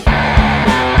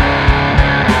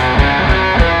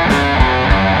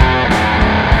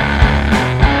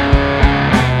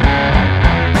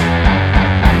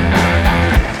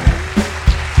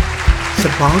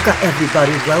Bonka,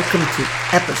 everybody. Welcome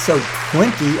to episode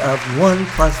 20 of 1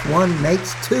 plus 1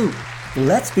 makes 2.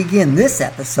 Let's begin this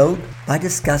episode by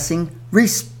discussing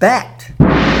respect.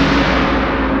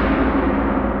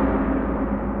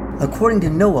 According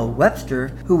to Noah Webster,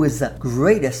 who is the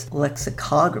greatest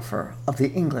lexicographer of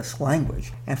the English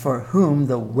language, and for whom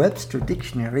the Webster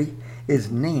Dictionary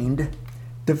is named,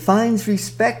 defines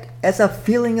respect as a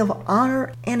feeling of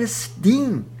honor and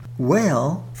esteem.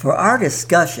 Well, for our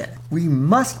discussion, we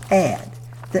must add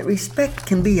that respect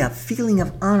can be a feeling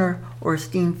of honor or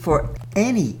esteem for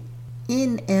any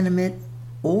inanimate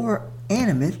or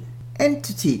animate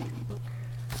entity.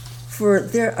 For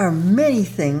there are many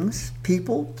things,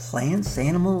 people, plants,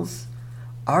 animals,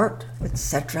 art,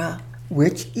 etc.,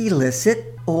 which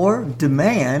elicit or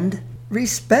demand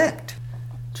respect.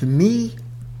 To me,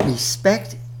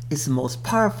 respect is the most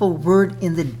powerful word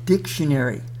in the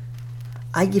dictionary.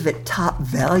 I give it top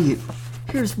value.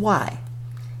 Here's why.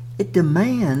 It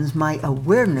demands my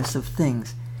awareness of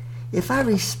things. If I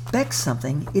respect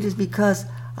something, it is because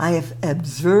I have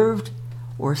observed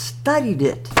or studied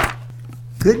it.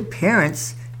 Good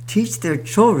parents teach their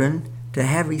children to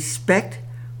have respect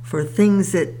for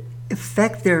things that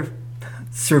affect their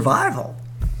survival.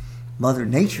 Mother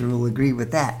Nature will agree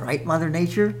with that, right, Mother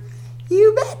Nature?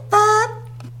 You bet, Bob.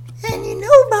 And you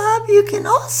know, Bob, you can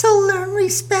also learn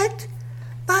respect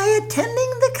by attending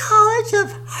the College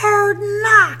of Hard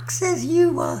Knocks, as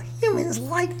you humans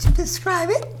like to describe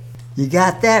it. You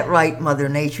got that right, Mother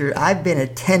Nature. I've been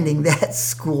attending that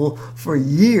school for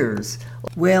years.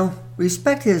 Well,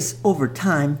 respect has, over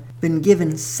time, been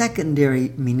given secondary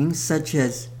meanings such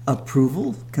as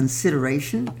approval,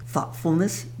 consideration,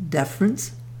 thoughtfulness,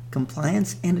 deference,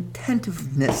 compliance, and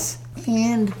attentiveness.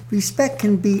 And respect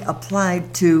can be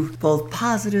applied to both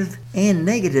positive and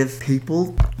negative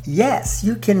people. Yes,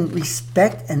 you can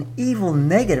respect an evil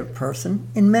negative person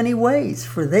in many ways,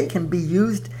 for they can be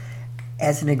used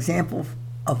as an example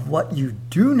of what you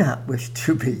do not wish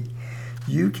to be.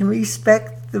 You can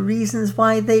respect the reasons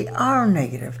why they are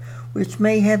negative, which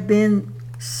may have been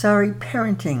sorry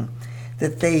parenting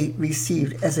that they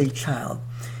received as a child.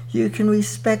 You can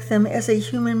respect them as a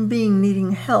human being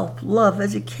needing help, love,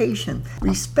 education.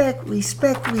 Respect,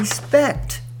 respect,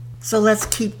 respect. So let's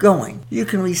keep going. You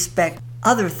can respect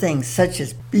other things such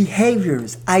as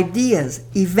behaviors, ideas,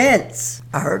 events,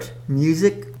 art,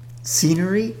 music,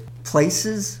 scenery,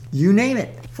 places, you name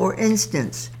it. For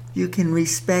instance, you can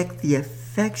respect the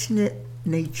affectionate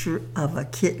nature of a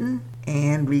kitten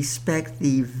and respect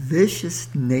the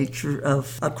vicious nature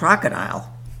of a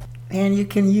crocodile. And you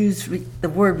can use the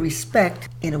word respect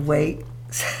in a way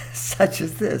such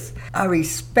as this. I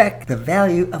respect the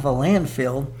value of a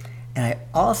landfill, and I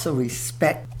also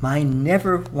respect my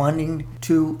never wanting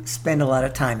to spend a lot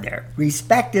of time there.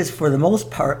 Respect is, for the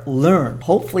most part, learned.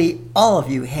 Hopefully all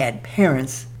of you had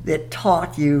parents that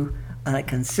taught you on a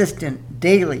consistent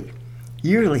daily,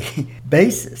 yearly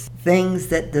basis things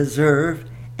that deserve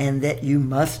and that you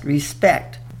must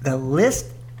respect. The list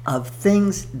of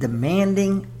things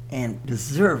demanding and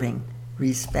deserving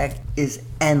respect is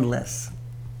endless.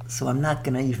 So I'm not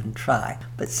going to even try.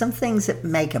 But some things that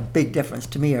make a big difference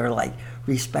to me are like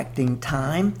respecting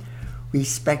time,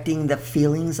 respecting the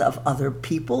feelings of other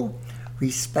people,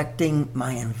 respecting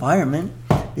my environment,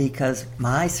 because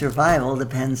my survival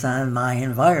depends on my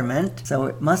environment, so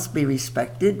it must be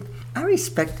respected. I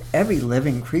respect every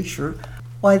living creature.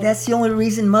 Why, that's the only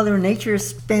reason Mother Nature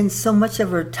spends so much of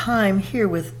her time here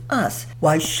with us.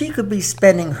 Why, she could be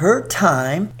spending her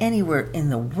time anywhere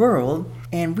in the world,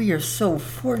 and we are so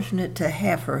fortunate to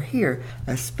have her here,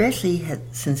 especially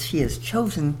since she has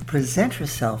chosen to present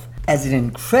herself as an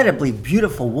incredibly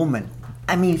beautiful woman.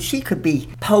 I mean, she could be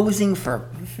posing for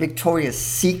Victoria's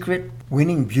Secret,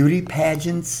 winning beauty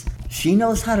pageants. She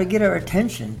knows how to get our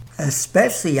attention,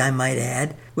 especially, I might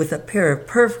add, with a pair of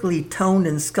perfectly toned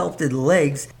and sculpted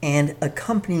legs and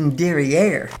accompanying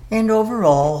derriere. And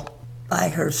overall, by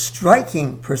her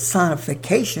striking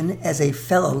personification as a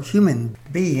fellow human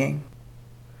being.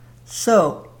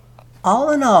 So,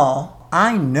 all in all,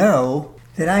 I know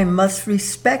that I must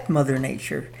respect Mother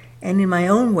Nature and in my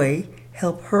own way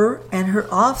help her and her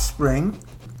offspring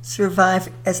survive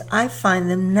as I find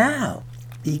them now.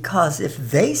 Because if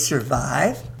they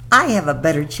survive, I have a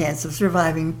better chance of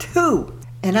surviving too.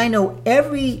 And I know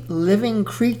every living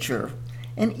creature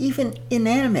and even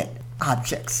inanimate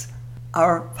objects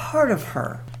are part of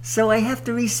her. So I have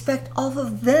to respect all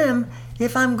of them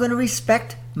if I'm going to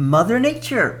respect Mother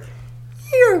Nature.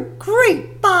 You're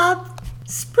great, Bob.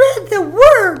 Spread the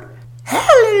word.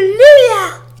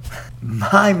 Hallelujah.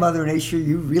 My Mother Nature,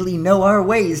 you really know our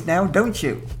ways now, don't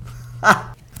you?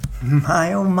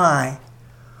 My, oh my.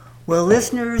 Well,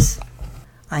 listeners,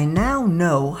 I now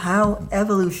know how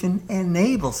evolution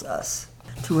enables us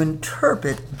to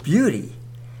interpret beauty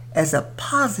as a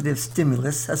positive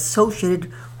stimulus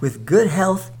associated with good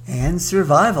health and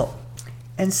survival.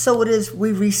 And so it is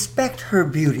we respect her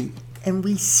beauty and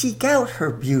we seek out her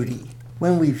beauty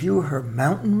when we view her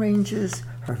mountain ranges,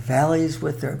 her valleys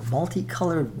with their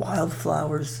multicolored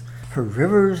wildflowers, her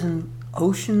rivers and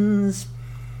oceans.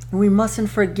 And we mustn't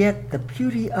forget the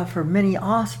beauty of her many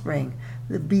offspring,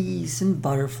 the bees and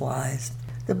butterflies,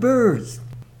 the birds,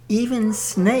 even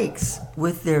snakes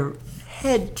with their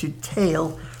head to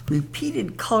tail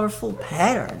repeated colorful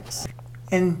patterns,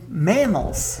 and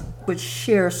mammals which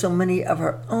share so many of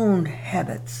our own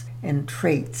habits and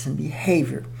traits and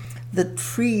behavior. The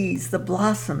trees, the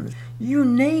blossoms, you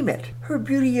name it. Her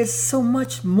beauty is so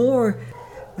much more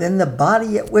than the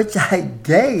body at which I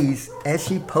gaze as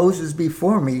she poses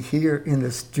before me here in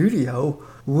the studio.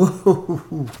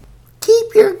 Whoa!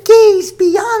 Keep your gaze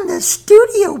beyond the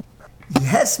studio.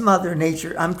 Yes, Mother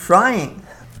Nature, I'm trying.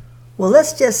 Well,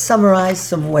 let's just summarize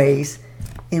some ways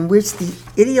in which the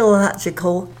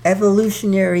ideological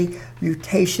evolutionary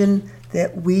mutation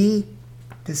that we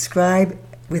describe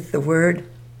with the word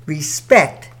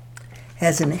respect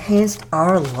has enhanced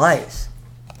our lives.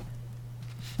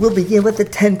 We'll begin with the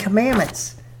 10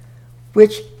 Commandments,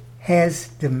 which has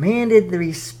demanded the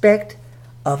respect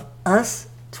of us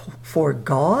for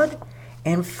God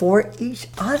and for each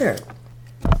other.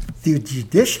 The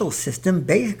judicial system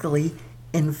basically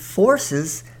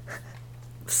enforces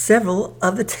several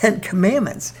of the 10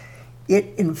 Commandments.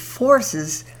 It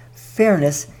enforces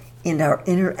fairness in our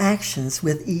interactions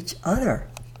with each other.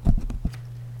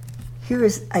 Here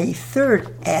is a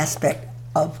third aspect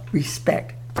of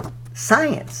respect.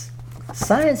 Science.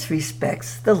 Science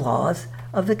respects the laws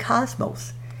of the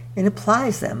cosmos and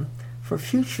applies them for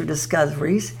future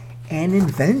discoveries and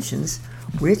inventions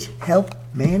which help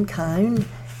mankind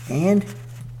and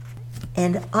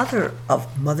other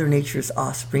of Mother Nature's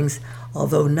offsprings,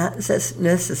 although not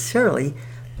necessarily.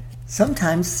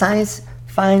 Sometimes science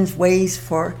finds ways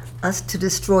for us to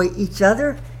destroy each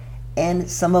other and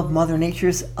some of Mother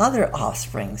Nature's other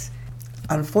offsprings.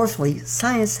 Unfortunately,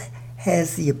 science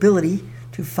has the ability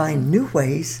to find new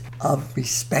ways of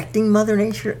respecting Mother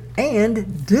Nature and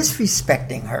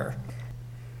disrespecting her.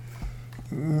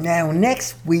 Now,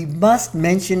 next, we must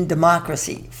mention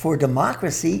democracy, for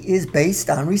democracy is based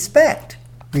on respect.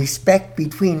 Respect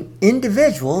between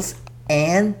individuals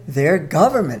and their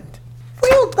government.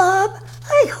 Well, Bob,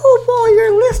 I hope all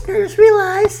your listeners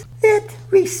realize that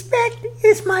respect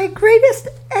is my greatest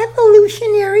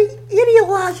evolutionary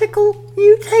ideological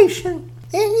mutation.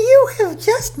 And you have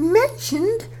just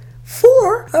mentioned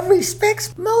 4 of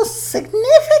respect's most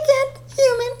significant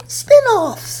human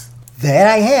spin-offs. That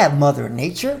I have, Mother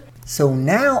Nature. So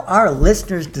now our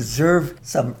listeners deserve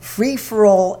some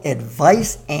free-for-all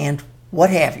advice and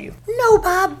what have you. No,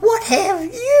 Bob, what have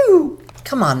you?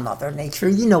 Come on, Mother Nature,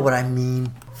 you know what I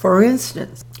mean. For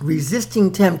instance,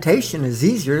 resisting temptation is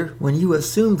easier when you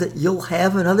assume that you'll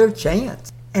have another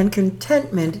chance. And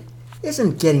contentment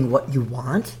isn't getting what you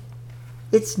want.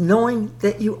 It's knowing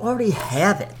that you already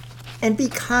have it. And be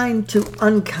kind to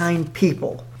unkind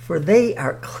people, for they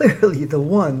are clearly the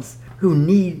ones who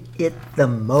need it the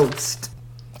most.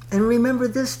 And remember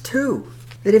this too,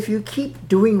 that if you keep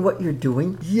doing what you're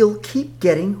doing, you'll keep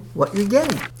getting what you're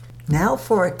getting. Now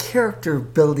for a character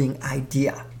building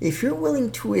idea. If you're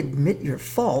willing to admit your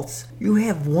faults, you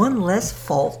have one less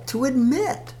fault to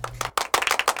admit.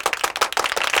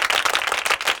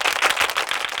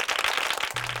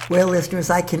 Well, listeners,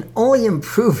 I can only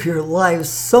improve your lives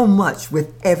so much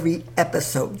with every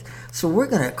episode. So we're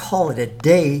going to call it a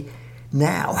day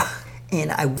now.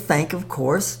 And I thank, of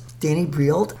course, Danny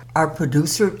Brield, our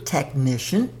producer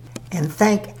technician, and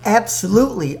thank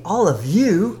absolutely all of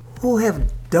you who have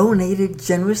donated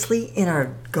generously in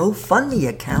our GoFundMe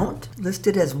account,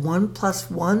 listed as 1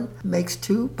 + 1 =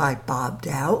 2 by Bob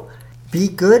Dow. Be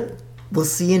good. We'll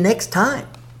see you next time.